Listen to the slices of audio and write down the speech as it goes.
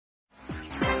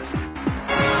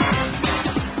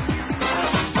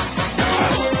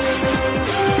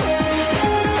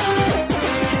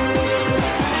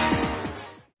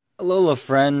Alola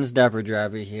friends,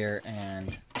 DapperDraby here,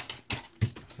 and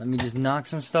let me just knock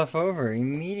some stuff over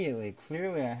immediately.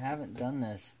 Clearly I haven't done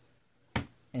this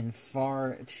in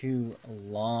far too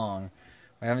long.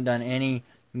 I haven't done any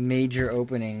major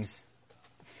openings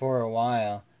for a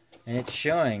while, and it's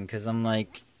showing because I'm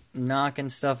like knocking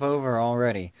stuff over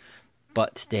already.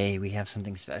 But today we have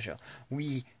something special.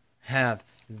 We have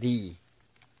the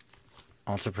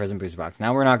Ultra Prism Booster Box.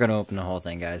 Now we're not going to open the whole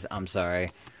thing, guys. I'm sorry.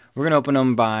 We're going to open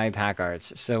them by pack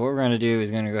arts. So what we're going to do is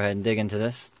going to go ahead and dig into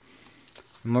this.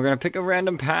 And we're going to pick a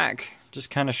random pack. Just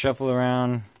kind of shuffle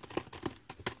around.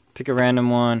 Pick a random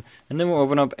one. And then we'll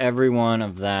open up every one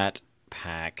of that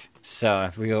pack. So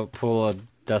if we go pull a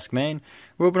Dusk main,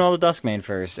 we'll open all the Dusk main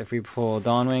first. If we pull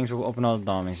Dawn Wings, we'll open all the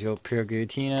Dawn Wings. We'll Pure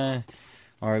Giratina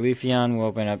or Leafeon, we'll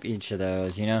open up each of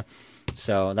those, you know?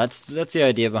 So that's the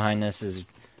idea behind this, is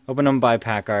open them by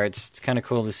pack arts. It's kind of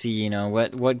cool to see, you know,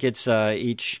 what gets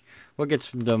what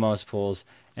gets the most pulls,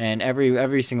 and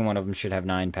every single one of them should have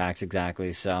 9 packs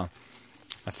exactly. So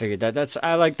I figured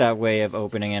I like that way of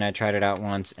opening, and I tried it out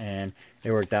once and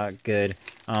it worked out good.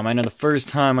 I know the first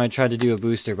time I tried to do a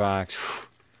booster box,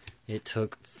 it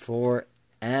took forever.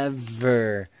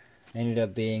 I ended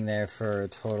up being there for a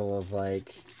total of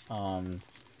like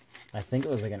I think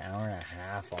it was like an hour and a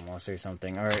half almost or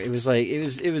something. Or it was like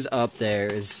it was up there.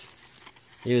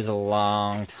 It was a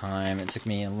long time. It took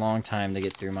me a long time to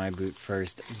get through my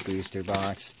first booster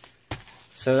box.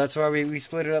 So that's why we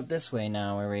split it up this way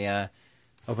now, where we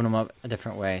open them up a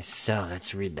different way. So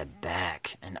let's read the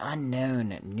back. An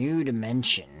unknown new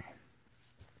dimension.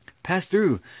 Pass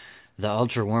through the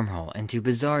Ultra Wormhole into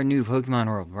bizarre new Pokemon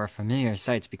world where familiar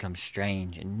sights become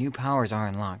strange and new powers are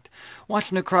unlocked.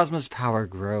 Watch Necrozma's power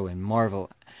grow and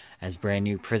marvel as brand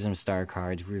new Prism Star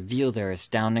cards reveal their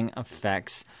astounding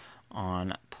effects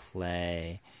on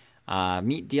play.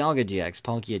 Meet Dialga GX,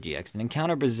 Palkia GX, and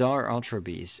encounter bizarre Ultra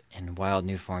Beasts and wild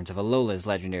new forms of Alola's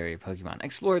legendary Pokemon.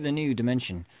 Explore the new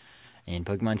dimension in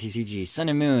Pokemon TCG Sun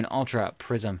and Moon Ultra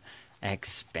Prism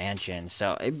expansion.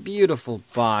 So a beautiful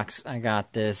box. I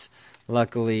got this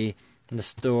luckily in the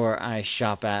store I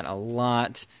shop at a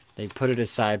lot. They put it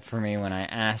aside for me when I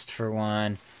asked for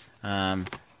one. And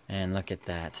look at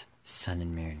that, Sun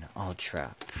and Moon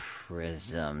Ultra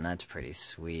Prism. That's pretty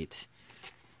sweet.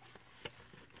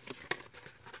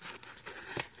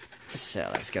 So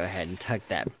let's go ahead and tuck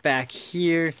that back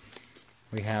here.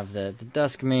 We have the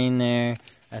Dusk main there.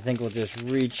 I think we'll just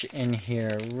reach in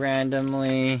here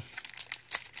randomly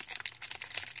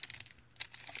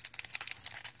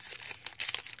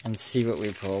and see what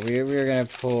we pull. We're going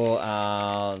to pull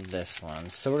this one.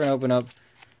 So we're going to open up,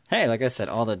 hey, like I said,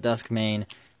 all the Dusk main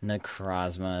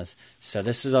Necrozmas. So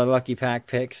this is our lucky pack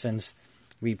pick since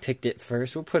we picked it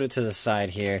first. We'll put it to the side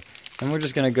here. And we're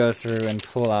just going to go through and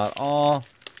pull out all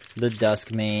the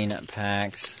Dusk main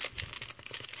packs.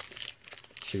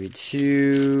 Should be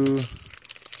 2.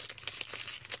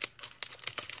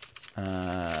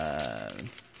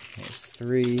 Here's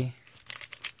 3.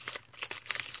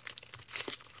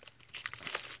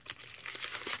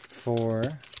 4.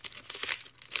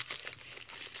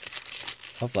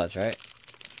 Hopefully that's right.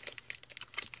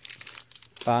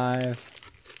 5.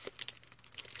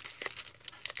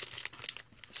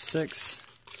 6.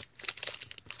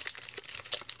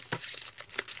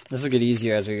 This will get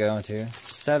easier as we go into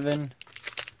 7.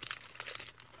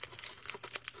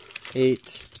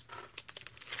 8.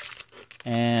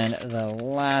 And the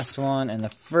last one, and the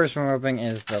first one we're opening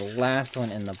is the last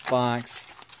one in the box,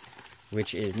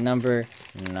 which is number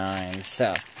 9.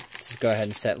 So let's go ahead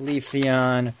and set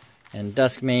Leafeon and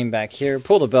Dusk main back here.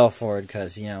 Pull the bell forward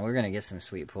because, you know, we're going to get some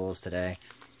sweet pulls today.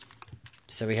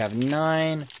 So we have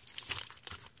 9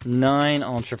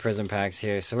 Ultra Prism packs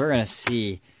here. So we're going to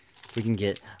see if we can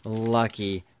get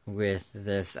lucky with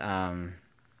this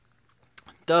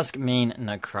Dusk main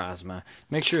Necrozma.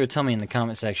 Make sure to tell me in the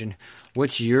comment section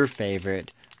what's your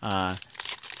favorite. I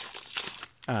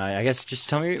guess just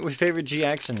tell me what your favorite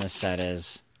GX in this set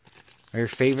is. Or your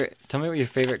favorite, tell me what your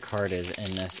favorite card is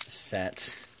in this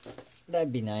set.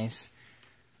 That'd be nice.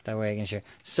 That way I can share.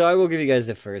 So I will give you guys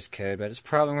the first code, but we're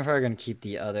probably going to keep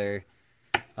the other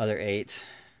 8.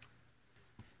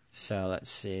 So let's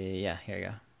see. Yeah, here we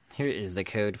go. Here is the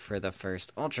code for the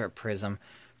first Ultra Prism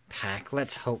pack.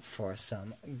 Let's hope for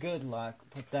some good luck.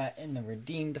 Put that in the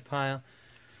redeemed pile.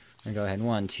 I'm going to go ahead.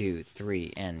 1, 2,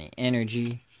 3, and the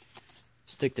energy.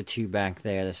 Stick the 2 back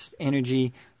there. This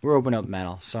energy. We're opening up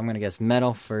metal. So I'm going to guess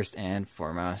metal first and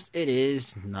foremost. It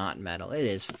is not metal. It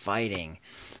is fighting.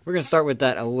 We're going to start with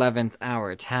that 11th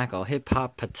hour tackle. Hip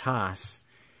Hop Patas.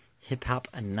 Hip Hop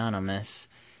Anonymous.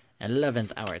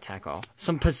 11th hour tackle.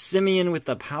 Some Passimian with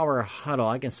the power huddle.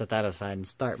 I can set that aside and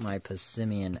start my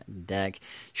Passimian deck.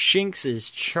 Shinx is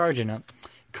charging up.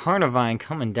 Carnivine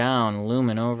coming down,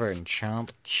 looming over, and chomp,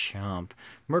 chomp.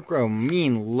 Murkrow,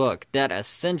 mean look. That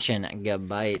Ascension,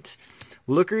 Gabite.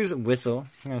 Looker's Whistle.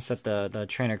 I'm going to set the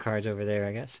trainer cards over there,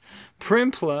 I guess.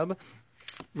 Primplub.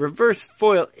 Reverse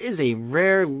Foil is a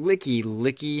rare Licky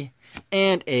Licky.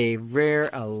 And a rare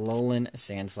Alolan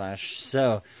Sandslash.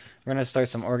 So, we're going to start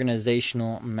some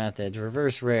organizational methods.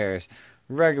 Reverse rares,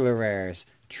 regular rares,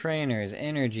 trainers,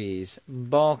 energies,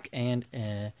 bulk,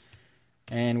 and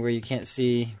where you can't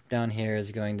see down here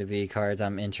is going to be cards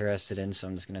I'm interested in, so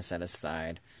I'm just going to set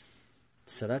aside.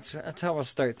 So that's how we'll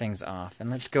start things off. And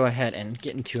let's go ahead and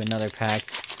get into another pack.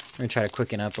 I'm going to try to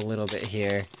quicken up a little bit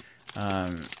here.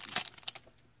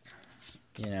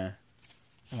 You know,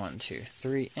 1, 2,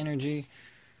 3, energy.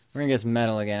 We're going to guess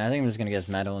metal again. I think I'm just going to guess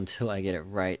metal until I get it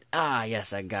right. Ah,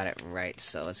 yes, I got it right.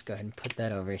 So let's go ahead and put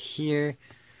that over here.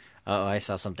 Uh oh, I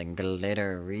saw something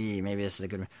glittery. Maybe this is a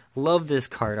good one. Love this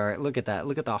card art. Look at that.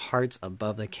 Look at the hearts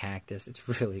above the cactus. It's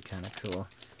really kind of cool.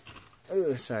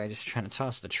 Oh, sorry. Just trying to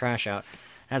toss the trash out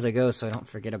as I go so I don't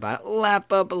forget about it.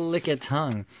 Lap up, lick a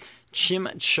tongue.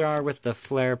 Chimchar with the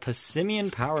flare.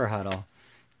 Passimian power huddle.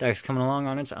 Deck's coming along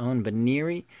on its own.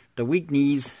 Baniri, the weak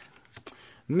knees.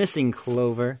 Missing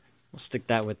Clover. We'll stick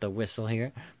that with the whistle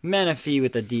here. Manaphy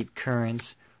with the deep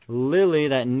currents. Lily,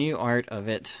 that new art of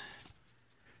it.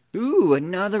 Ooh,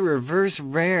 another reverse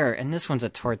rare. And this one's a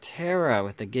Torterra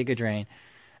with the Giga Drain.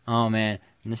 Oh, man.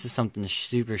 And this is something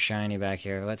super shiny back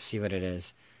here. Let's see what it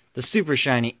is. The super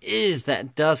shiny is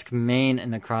that Dusk main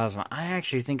and the Necrozma. I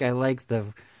actually think I like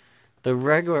the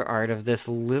regular art of this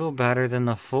a little better than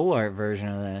the full art version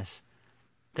of this.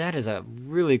 That is a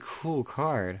really cool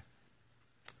card.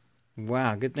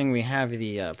 Wow, good thing we have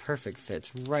the perfect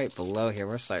fits right below here.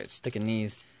 We'll start sticking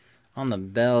these on the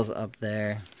bells up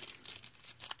there.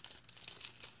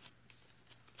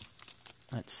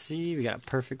 Let's see, we got a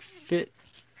perfect fit.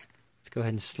 Let's go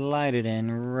ahead and slide it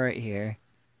in right here.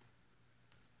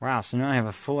 Wow, so now I have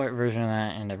a full art version of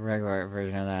that and a regular art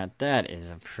version of that. That is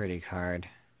a pretty card.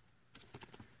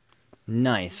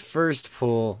 Nice, first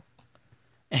pull.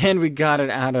 And we got it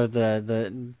out of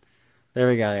the there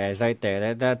we go, guys, right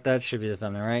there. That should be the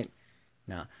thumbnail, right?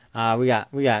 No. We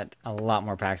got a lot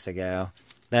more packs to go.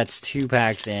 That's 2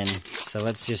 packs in. So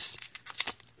let's just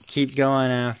keep going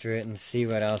after it and see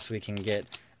what else we can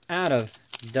get out of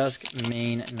Dusk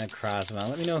main Necrozma.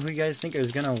 Let me know who you guys think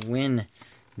is gonna win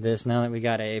this now that we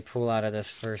got a pull out of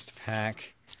this first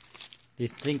pack. Do you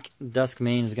think Dusk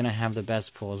main is gonna have the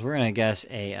best pulls? We're gonna guess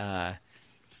a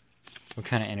what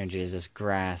kind of energy is this?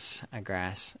 Grass. A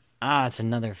grass. Ah, it's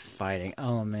another fighting.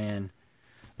 Oh, man.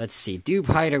 Let's see. Dupe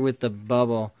Hider with the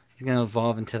bubble. He's going to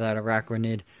evolve into that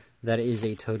Arachnid. That is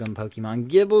a totem Pokemon.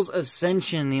 Gibble's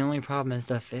Ascension. The only problem is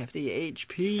the 50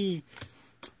 HP.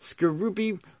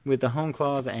 Skorupi with the Home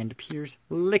Claws and Pierce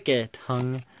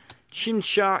Lick-a-Tongue.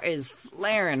 Chimchar is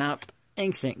flaring up.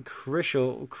 Ancient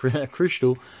Crystal.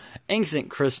 Ancient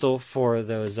Crystal for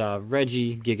those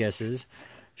Reggie Gigas's.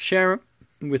 Sharon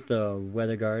with the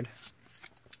Weather Guard.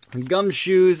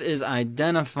 Gumshoes is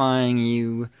identifying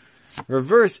you.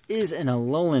 Reverse is an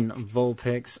Alolan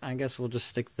Vulpix. I guess we'll just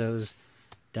stick those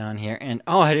down here. And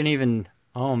oh, I didn't even.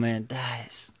 Oh man, that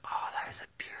is a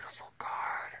beautiful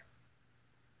card.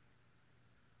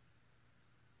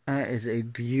 That is a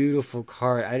beautiful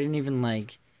card. I didn't even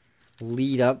like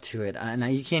lead up to it, and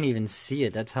you can't even see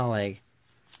it. That's how like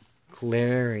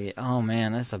glary. Oh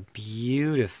man, that's a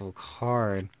beautiful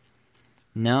card.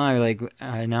 Now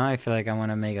I feel like I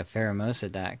want to make a Pheromosa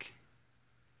deck.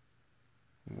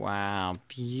 Wow,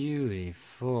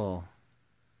 beautiful.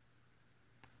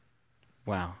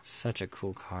 Wow, such a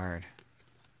cool card.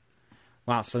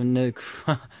 Wow, so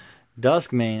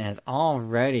Duskmane has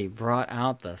already brought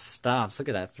out the stops. Look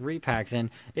at that, 3 packs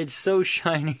in. It's so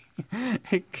shiny.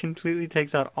 It completely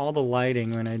takes out all the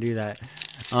lighting when I do that.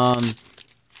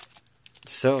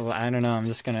 So, I don't know,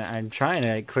 I'm trying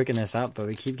to quicken this up, but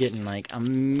we keep getting, like,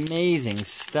 amazing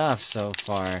stuff so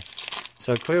far.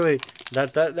 So, clearly,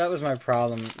 that was my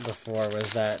problem before,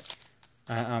 was that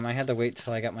I had to wait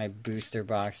till I got my booster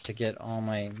box to get all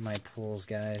my pulls,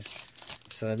 guys.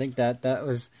 So, I think that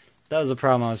was a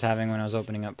problem I was having when I was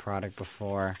opening up product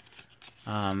before.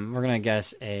 We're gonna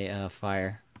guess a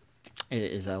fire. It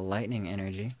is a lightning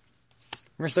energy.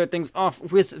 We're going to start things off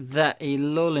with that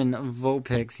Alolan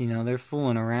Vulpix. You know, they're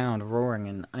fooling around, roaring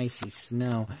in icy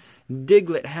snow.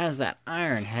 Diglett has that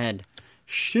iron head.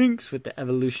 Shinx with the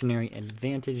evolutionary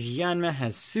advantage. Yanma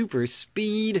has super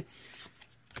speed.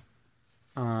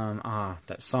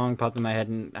 That song popped in my head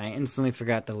and I instantly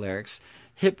forgot the lyrics.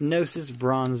 Hypnosis,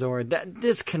 Bronzor, that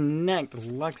Disconnect,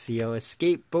 Luxio,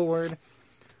 Escape Board,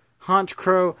 Haunch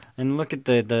Crow, and look at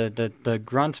the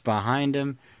grunts behind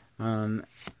him.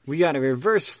 We got a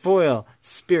reverse foil,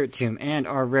 Spirit Tomb, and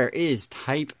our rare is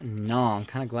Type Null. I'm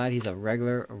kind of glad he's a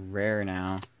regular rare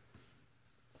now.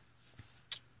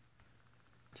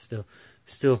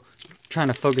 Still trying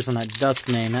to focus on that Dusk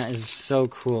name. That is so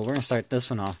cool. We're going to start this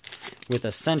one off with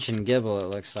Ascension Gibble, it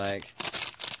looks like.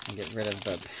 And get rid of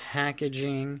the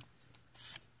packaging.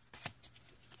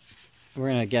 We're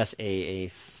going to guess a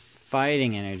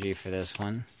fighting energy for this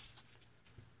one.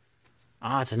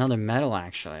 It's another metal,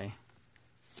 actually.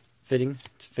 Fitting.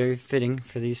 It's very fitting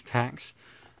for these packs.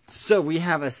 So we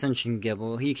have Ascension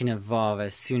Gibble. He can evolve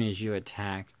as soon as you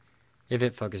attack, if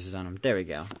it focuses on him. There we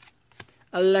go.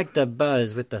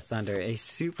 Electabuzz with the Thunder. A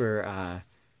super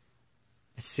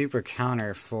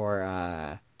counter for...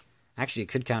 actually, it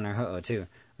could counter Ho-Oh, too.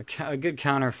 A good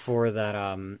counter for that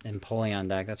Empoleon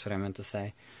deck. That's what I meant to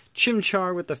say.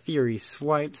 Chimchar with the Fury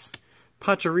Swipes.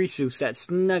 Pachirisu, that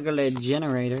Snugglehead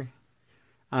Generator.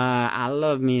 I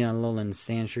love me a Alolan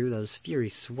Sandshrew, those Fury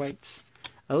Swipes.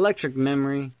 Electric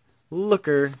Memory.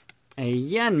 Looker. A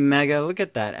Yanmega. Look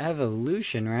at that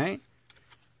evolution, right?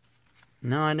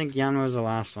 No, I think Yanma was the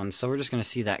last one, so we're just going to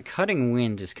see that. Cutting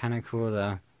Wind is kind of cool,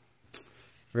 though.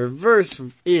 Reverse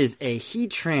is a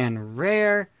Heatran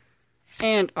rare.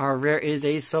 And our rare is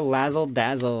a Salazzle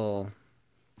Dazzle.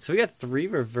 So we got 3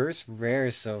 reverse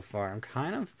rares so far. It's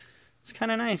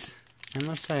kind of nice, I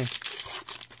must say.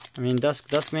 I mean,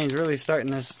 Duskmane's really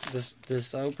starting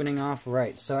this opening off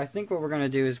right. So I think what we're gonna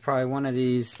do is probably one of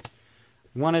these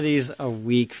a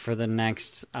week for the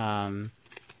next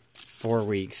 4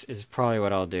 weeks is probably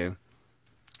what I'll do.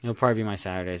 It'll probably be my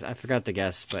Saturdays. I forgot to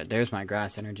guess, but there's my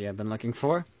grass energy I've been looking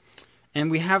for.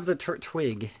 And we have the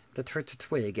Turtwig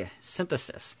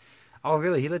Synthesis. Oh,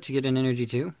 really? He lets you get an energy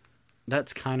too?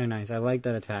 That's kind of nice. I like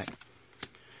that attack.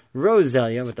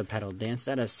 Roselia with the Petal Dance.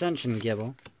 That Ascension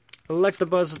Gibble.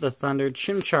 Electabuzz with the Thunder.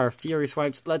 Chimchar Fury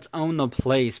Swipes. Let's own the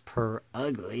place per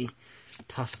ugly.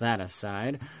 Toss that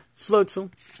aside.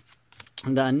 Floatzel.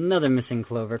 Another missing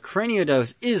Clover.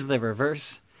 Craniodose is the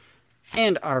reverse.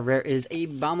 And our rare is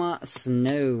Obama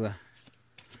Snow.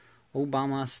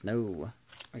 Obama Snow.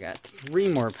 We got 3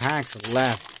 more packs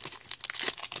left.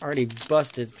 Already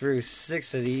busted through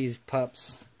 6 of these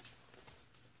pups.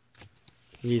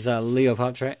 These Leo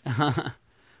pups, right?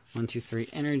 1, 2, 3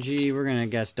 energy. We're gonna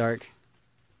guess dark.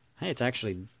 Hey, it's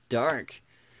actually dark.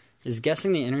 Is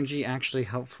guessing the energy actually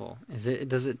helpful? Does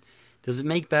it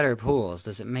make better pulls?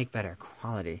 Does it make better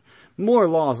quality? More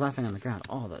Laws laughing on the ground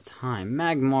all the time.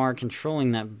 Magmar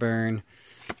controlling that burn.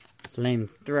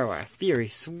 Flamethrower. Fury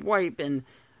Swipe and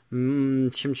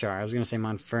Chimchar. I was going to say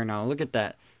Monferno. Look at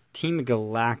that. Team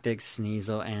Galactic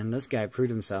Sneasel. And this guy proved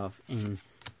himself in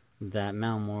that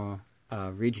Malmore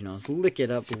regionals. Lick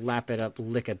it up, lap it up,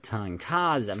 lick a tongue.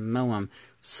 Kazamoem.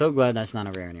 So glad that's not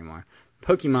a rare anymore.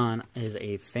 Pokemon is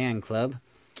a fan club.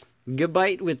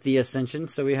 Gabite with the Ascension,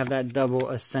 so we have that double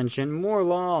Ascension. More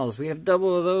Laws, we have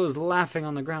double of those laughing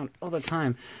on the ground all the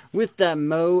time. With that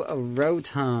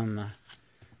Rotom,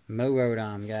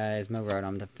 guys.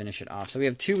 Rotom to finish it off. So we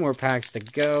have 2 more packs to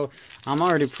go. I'm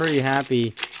already pretty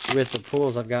happy with the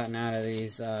pulls I've gotten out of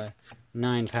these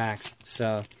 9 packs.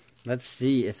 So let's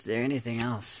see if there's anything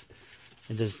else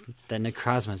that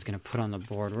Necrozma is going to put on the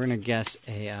board. We're going to guess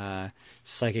a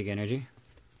Psychic Energy.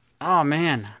 Oh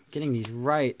man, I'm getting these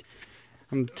right.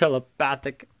 I'm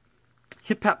telepathic.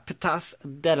 Hippopotas,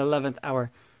 that 11th hour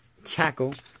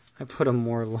tackle. I put a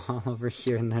more law over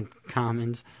here in the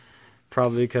commons.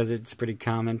 Probably because it's pretty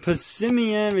common.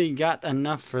 Passimian, we got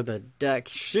enough for the deck.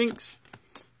 Shinx.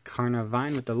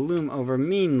 Carnivine with the Loom over.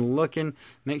 Mean looking.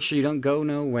 Make sure you don't go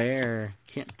nowhere.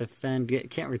 Can't defend,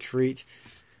 can't retreat.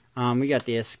 We got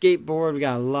the Escape Board. We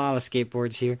got a lot of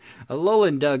skateboards here.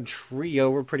 Alolan Doug Trio.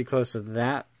 We're pretty close to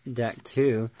that deck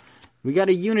too. We got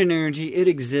a Unit Energy. It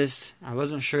exists. I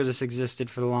wasn't sure this existed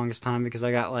for the longest time because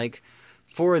I got like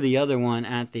 4 of the other one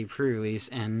at the pre-release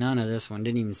and none of this one.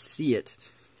 Didn't even see it.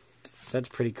 So that's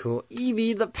pretty cool.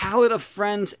 Eevee, the Palette of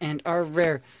Friends, and our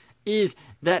rare is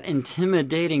that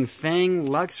intimidating Fang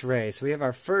Luxray. So we have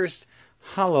our first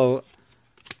holo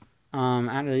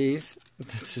out of these.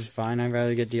 This is fine. I'd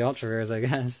rather get the ultra rares, I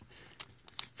guess.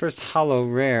 First holo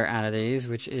rare out of these,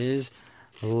 which is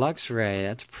Luxray.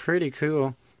 That's pretty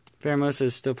cool. Pheromosa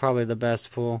is still probably the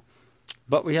best pull.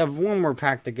 But we have 1 more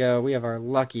pack to go. We have our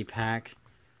lucky pack.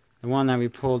 The one that we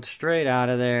pulled straight out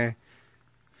of there.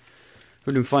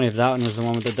 Would have been funny if that one was the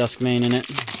one with the Duskmane in it.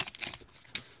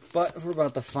 But we're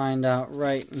about to find out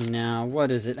right now. What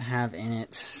does it have in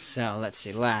it? So, let's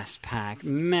see. Last pack.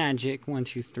 Magic. 1,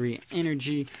 2, 3.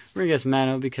 Energy. We're going to guess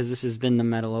metal because this has been the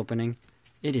metal opening.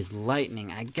 It is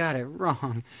lightning. I got it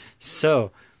wrong.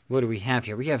 So, what do we have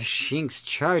here? We have Shinx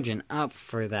charging up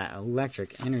for that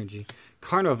electric energy.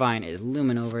 Carnivine is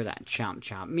looming over that chomp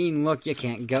chomp. Mean look. You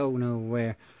can't go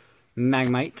nowhere.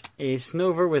 Magmite. A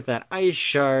Snover with that ice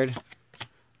shard.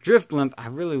 Drifblimp, I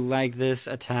really like this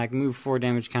attack. Move 4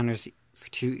 damage counters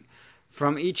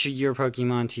from each of your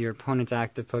Pokemon to your opponent's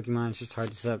active Pokemon. It's just hard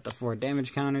to set up the 4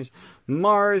 damage counters.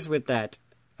 Mars with that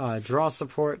draw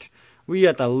support. We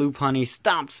got the Lopunny.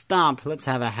 Stomp, stomp. Let's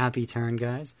have a happy turn,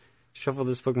 guys. Shuffle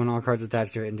this Pokemon, all cards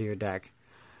attached to it, into your deck.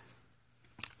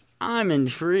 I'm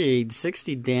intrigued.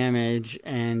 60 damage,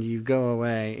 and you go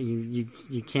away.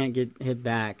 You can't get hit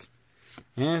back.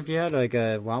 And if you had like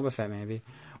a Wobbuffet, maybe.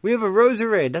 We have a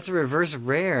Roserade. That's a reverse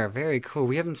rare. Very cool.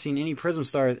 We haven't seen any Prism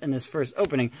Stars in this first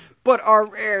opening, but our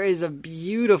rare is a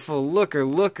beautiful looker.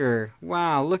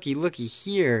 Wow, looky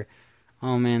here.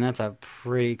 Oh man, that's a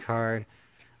pretty card.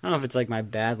 I don't know if it's like my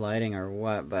bad lighting or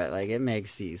what, but like it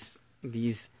makes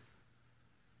these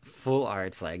full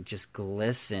arts like just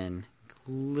glisten.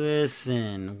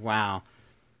 Wow.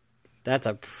 That's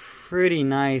a pretty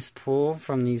nice pull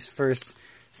from these first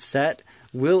set.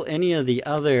 Will any of the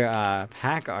other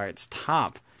pack arts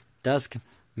top Dusk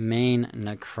main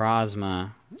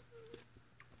Necrozma?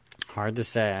 Hard to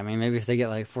say. I mean, maybe if they get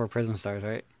like 4 Prism Stars,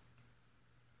 right?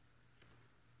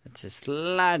 Let's just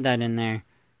slide that in there.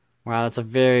 Wow, that's a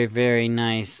very, very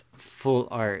nice full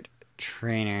art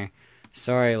trainer.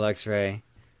 Sorry, Luxray.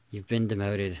 You've been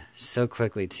demoted so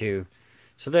quickly, too.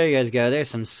 So there you guys go. There's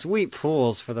some sweet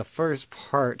pulls for the first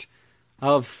part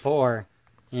of 4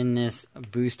 in this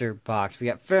booster box. We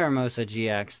got Pheromosa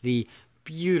GX, the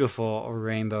beautiful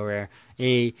rainbow rare,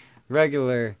 a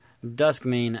regular Dusk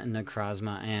main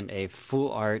Necrozma, and a full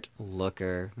art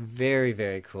looker. Very,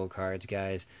 very cool cards,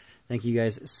 guys. Thank you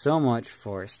guys so much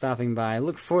for stopping by.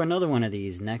 Look for another one of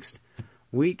these next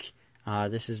week.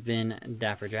 This has been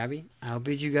DapperDraby. I'll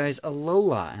bid you guys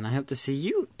alola, and I hope to see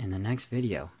you in the next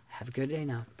video. Have a good day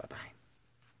now. Bye-bye.